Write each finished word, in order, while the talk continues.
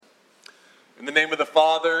In the name of the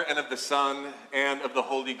Father, and of the Son, and of the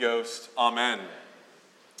Holy Ghost. Amen.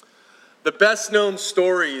 The best-known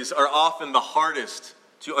stories are often the hardest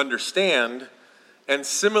to understand, and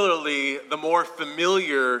similarly, the more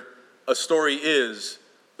familiar a story is,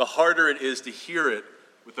 the harder it is to hear it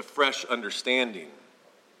with a fresh understanding.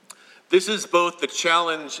 This is both the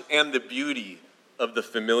challenge and the beauty of the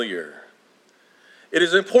familiar. It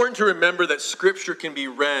is important to remember that Scripture can be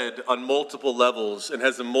read on multiple levels and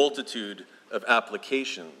has a multitude of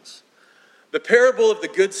applications. The parable of the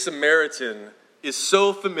Good Samaritan is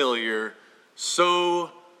so familiar,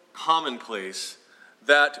 so commonplace,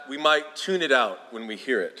 that we might tune it out when we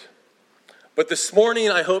hear it. But this morning,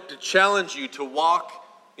 I hope to challenge you to walk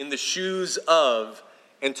in the shoes of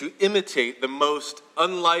and to imitate the most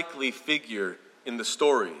unlikely figure in the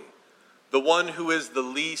story, the one who is the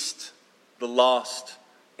least, the lost,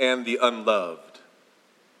 and the unloved.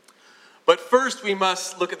 But first, we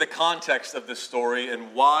must look at the context of this story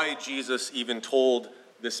and why Jesus even told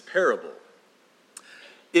this parable.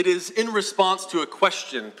 It is in response to a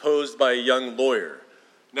question posed by a young lawyer.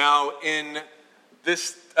 Now, in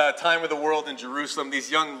this time of the world in Jerusalem,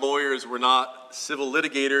 these young lawyers were not civil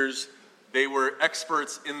litigators. They were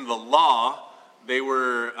experts in the law. They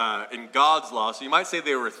were in God's law. So you might say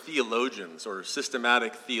they were theologians or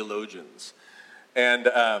systematic theologians.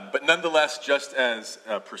 But nonetheless, just as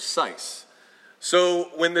precise. So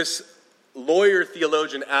when this lawyer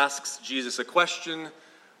theologian asks Jesus a question,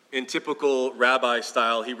 in typical rabbi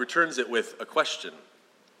style, he returns it with a question.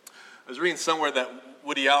 I was reading somewhere that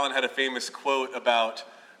Woody Allen had a famous quote about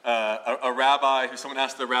a rabbi, who someone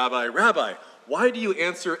asked the rabbi, "Rabbi, why do you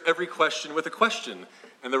answer every question with a question?"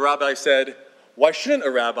 And the rabbi said, "Why shouldn't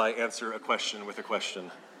a rabbi answer a question with a question?"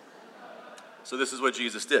 So this is what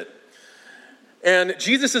Jesus did. And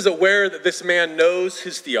Jesus is aware that this man knows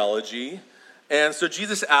his theology, and so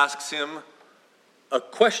Jesus asks him a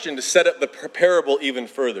question to set up the parable even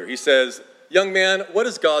further. He says, "Young man, what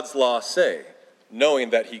does God's law say?" Knowing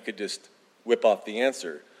that he could just whip off the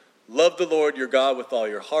answer. "Love the Lord your God with all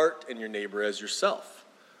your heart and your neighbor as yourself."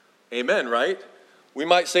 Amen, right? We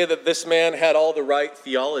might say that this man had all the right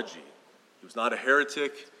theology. He was not a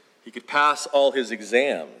heretic. He could pass all his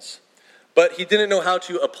exams. But he didn't know how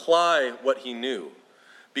to apply what he knew,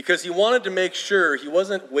 because he wanted to make sure he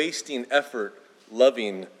wasn't wasting effort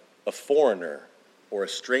loving a foreigner or a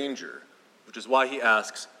stranger, which is why he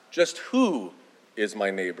asks, just who is my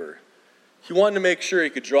neighbor? He wanted to make sure he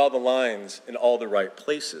could draw the lines in all the right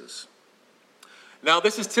places. Now,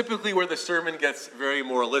 this is typically where the sermon gets very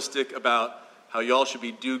moralistic about how y'all should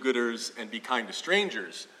be do-gooders and be kind to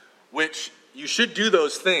strangers, which you should do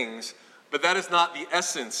those things, but that is not the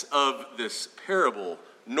essence of this parable,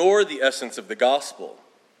 nor the essence of the gospel.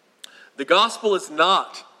 The gospel is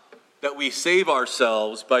not that we save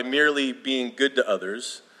ourselves by merely being good to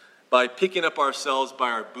others, by picking up ourselves by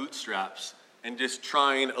our bootstraps and just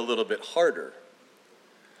trying a little bit harder.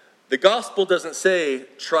 The gospel doesn't say,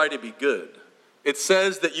 try to be good. It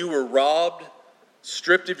says that you were robbed,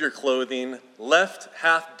 stripped of your clothing, left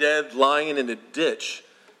half dead lying in a ditch,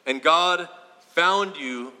 and God found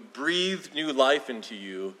you, breathed new life into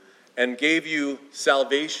you, and gave you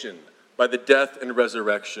salvation by the death and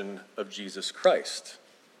resurrection of Jesus Christ.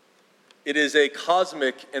 It is a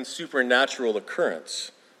cosmic and supernatural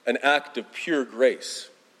occurrence, an act of pure grace.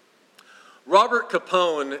 Robert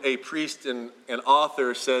Capone, a priest and an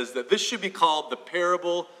author, says that this should be called the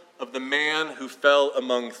parable of the man who fell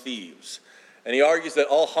among thieves. And he argues that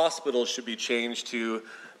all hospitals should be changed to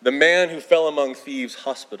the man who fell among thieves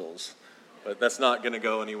hospitals. But that's not going to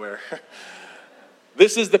go anywhere.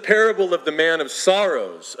 This is the parable of the man of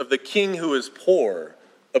sorrows, of the king who is poor,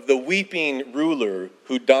 of the weeping ruler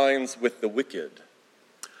who dines with the wicked.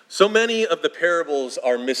 So many of the parables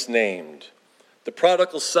are misnamed. The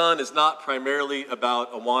prodigal son is not primarily about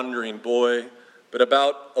a wandering boy, but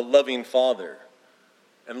about a loving father.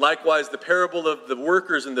 And likewise, the parable of the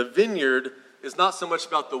workers in the vineyard is not so much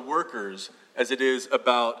about the workers as it is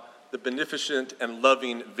about the beneficent and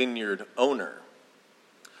loving vineyard owner.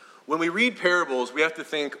 When we read parables, we have to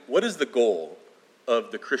think, what is the goal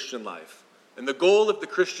of the Christian life? And the goal of the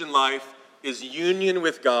Christian life is union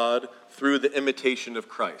with God through the imitation of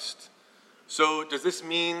Christ. So does this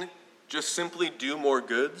mean just simply do more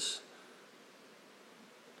goods?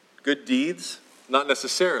 Good deeds? Not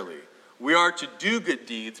necessarily. We are to do good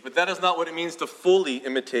deeds, but that is not what it means to fully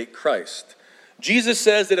imitate Christ. Jesus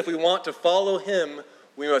says that if we want to follow him,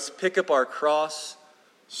 we must pick up our cross,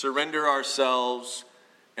 surrender ourselves,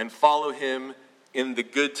 and follow him in the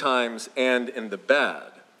good times and in the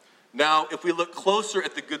bad. Now, if we look closer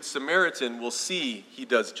at the Good Samaritan, we'll see he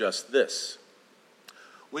does just this.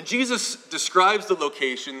 When Jesus describes the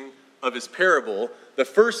location of his parable, the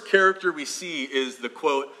first character we see is the,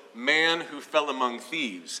 quote, man who fell among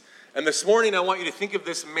thieves. And this morning, I want you to think of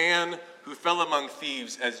this man who fell among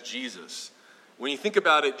thieves as Jesus. When you think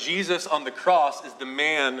about it, Jesus on the cross is the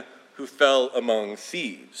man who fell among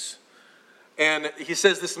thieves. And he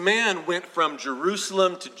says this man went from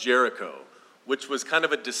Jerusalem to Jericho, which was kind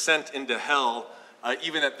of a descent into hell,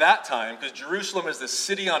 even at that time, because Jerusalem is this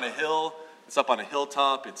city on a hill. It's up on a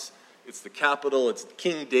hilltop. It's the capital. It's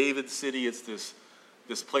King David's city. It's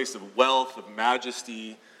this place of wealth, of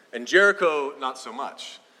majesty. And Jericho, not so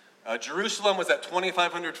much. Jerusalem was at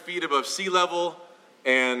 2,500 feet above sea level,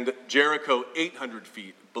 and Jericho 800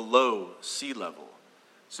 feet below sea level.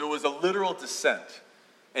 So it was a literal descent.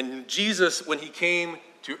 And Jesus, when he came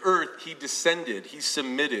to earth, he descended, he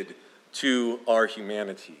submitted to our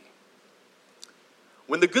humanity.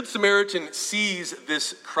 When the Good Samaritan sees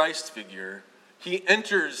this Christ figure, he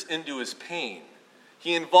enters into his pain.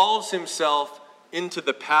 He involves himself into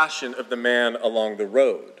the passion of the man along the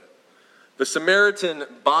road. The Samaritan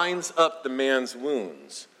binds up the man's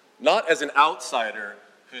wounds, not as an outsider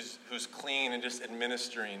who's clean and just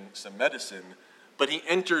administering some medicine, but he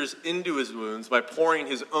enters into his wounds by pouring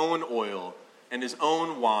his own oil and his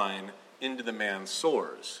own wine into the man's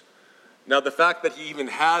sores. Now, the fact that he even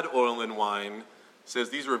had oil and wine says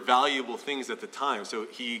these were valuable things at the time. So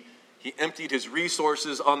he emptied his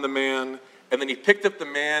resources on the man, and then he picked up the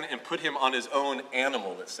man and put him on his own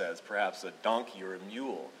animal, it says, perhaps a donkey or a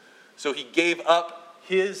mule. So he gave up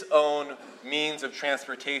his own means of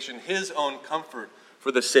transportation, his own comfort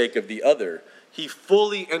for the sake of the other. He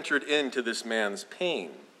fully entered into this man's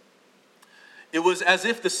pain. It was as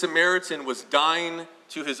if the Samaritan was dying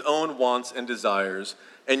to his own wants and desires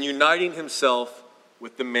and uniting himself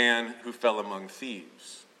with the man who fell among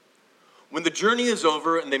thieves. When the journey is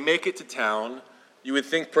over and they make it to town, you would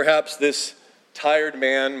think perhaps this tired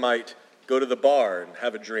man might go to the bar and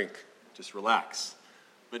have a drink, just relax.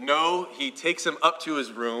 But no, he takes him up to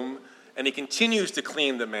his room and he continues to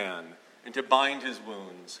clean the man and to bind his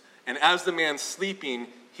wounds. And as the man's sleeping,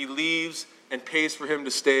 he leaves and pays for him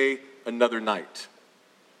to stay another night.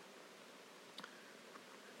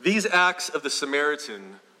 These acts of the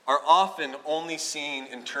Samaritan are often only seen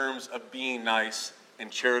in terms of being nice and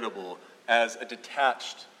charitable as a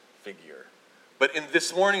detached figure. But in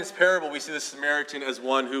this morning's parable, we see the Samaritan as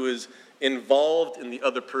one who is involved in the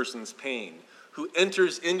other person's pain, who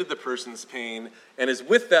enters into the person's pain and is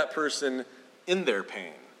with that person in their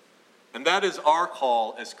pain. And that is our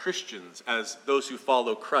call as Christians, as those who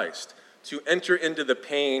follow Christ, to enter into the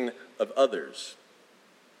pain of others.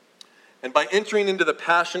 And by entering into the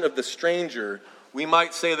passion of the stranger, we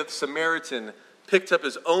might say that the Samaritan picked up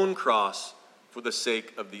his own cross for the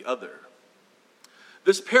sake of the other.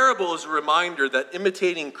 This parable is a reminder that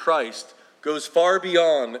imitating Christ goes far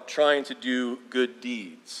beyond trying to do good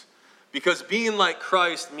deeds. Because being like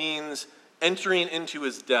Christ means entering into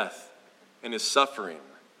his death and his suffering,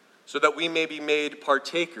 so that we may be made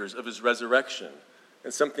partakers of his resurrection,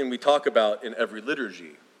 and something we talk about in every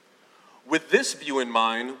liturgy. With this view in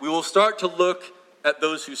mind, we will start to look at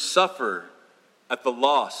those who suffer, at the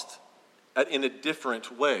lost, in a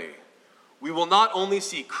different way. We will not only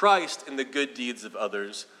see Christ in the good deeds of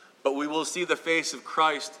others, but we will see the face of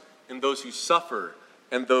Christ in those who suffer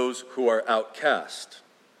and those who are outcast.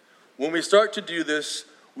 When we start to do this,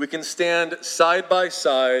 we can stand side by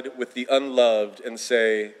side with the unloved and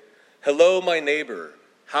say, "Hello, my neighbor,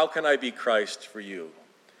 how can I be Christ for you?"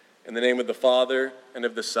 In the name of the Father, and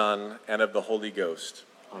of the Son, and of the Holy Ghost.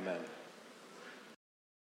 Amen.